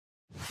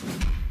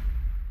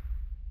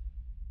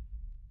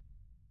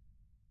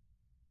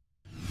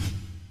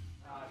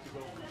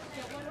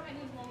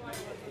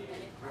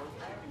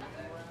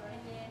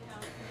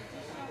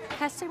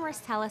Customers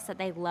tell us that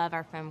they love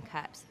our foam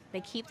cups. They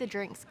keep the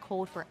drinks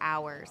cold for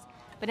hours.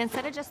 But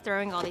instead of just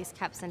throwing all these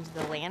cups into the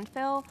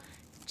landfill,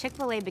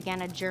 Chick-fil-A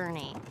began a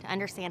journey to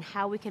understand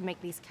how we could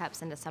make these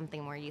cups into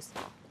something more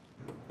useful.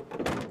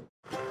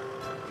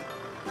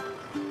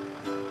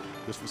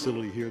 This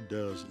facility here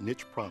does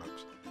niche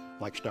products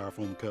like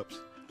styrofoam cups,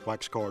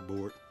 wax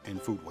cardboard, and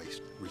food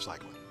waste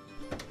recycling.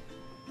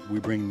 We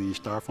bring the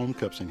styrofoam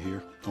cups in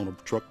here on a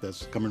truck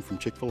that's coming from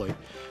Chick-fil-A.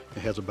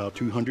 It has about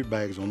 200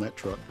 bags on that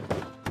truck,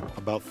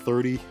 about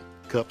 30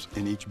 cups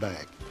in each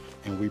bag.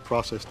 And we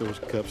process those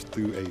cups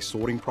through a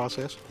sorting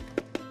process.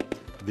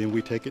 Then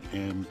we take it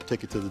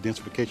to the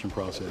densification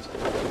process.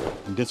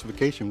 In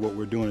densification, what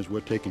we're doing is we're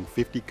taking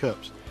 50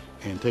 cups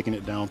and taking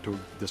it down to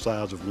the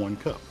size of 1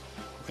 cup.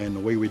 And the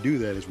way we do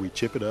that is we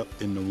chip it up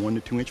into 1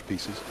 to 2 inch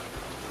pieces.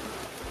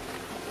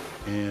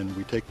 And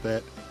we take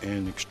that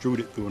and extrude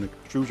it through an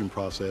extrusion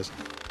process.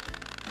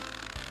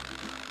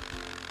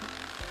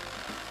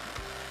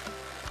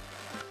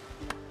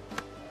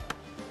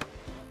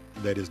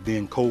 That is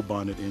then cold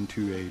bonded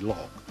into a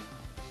log.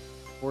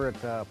 We're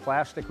at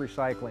Plastic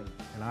Recycling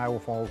in Iowa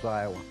Falls,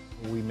 Iowa.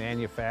 We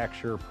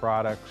manufacture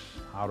products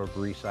out of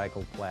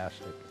recycled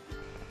plastic.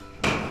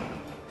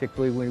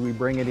 Typically when we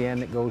bring it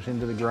in, it goes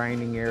into the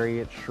grinding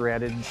area, it's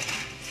shredded, and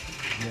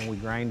then we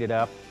grind it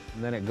up,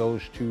 and then it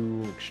goes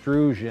to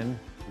extrusion.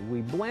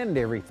 We blend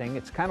everything.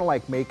 It's kind of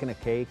like making a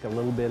cake, a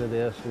little bit of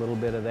this, a little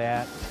bit of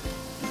that.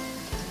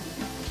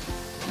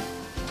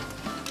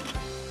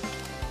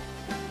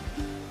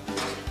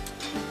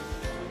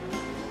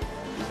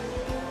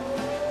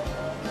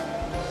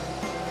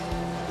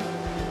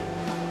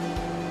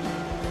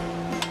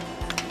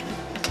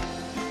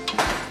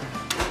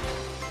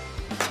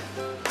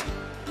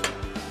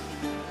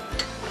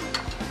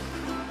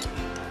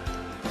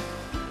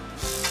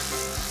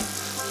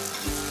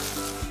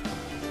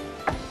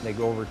 They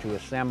go over to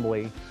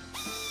assembly,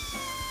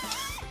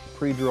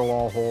 pre-drill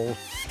all holes,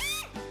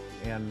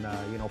 and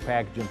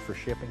package them for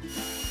shipping.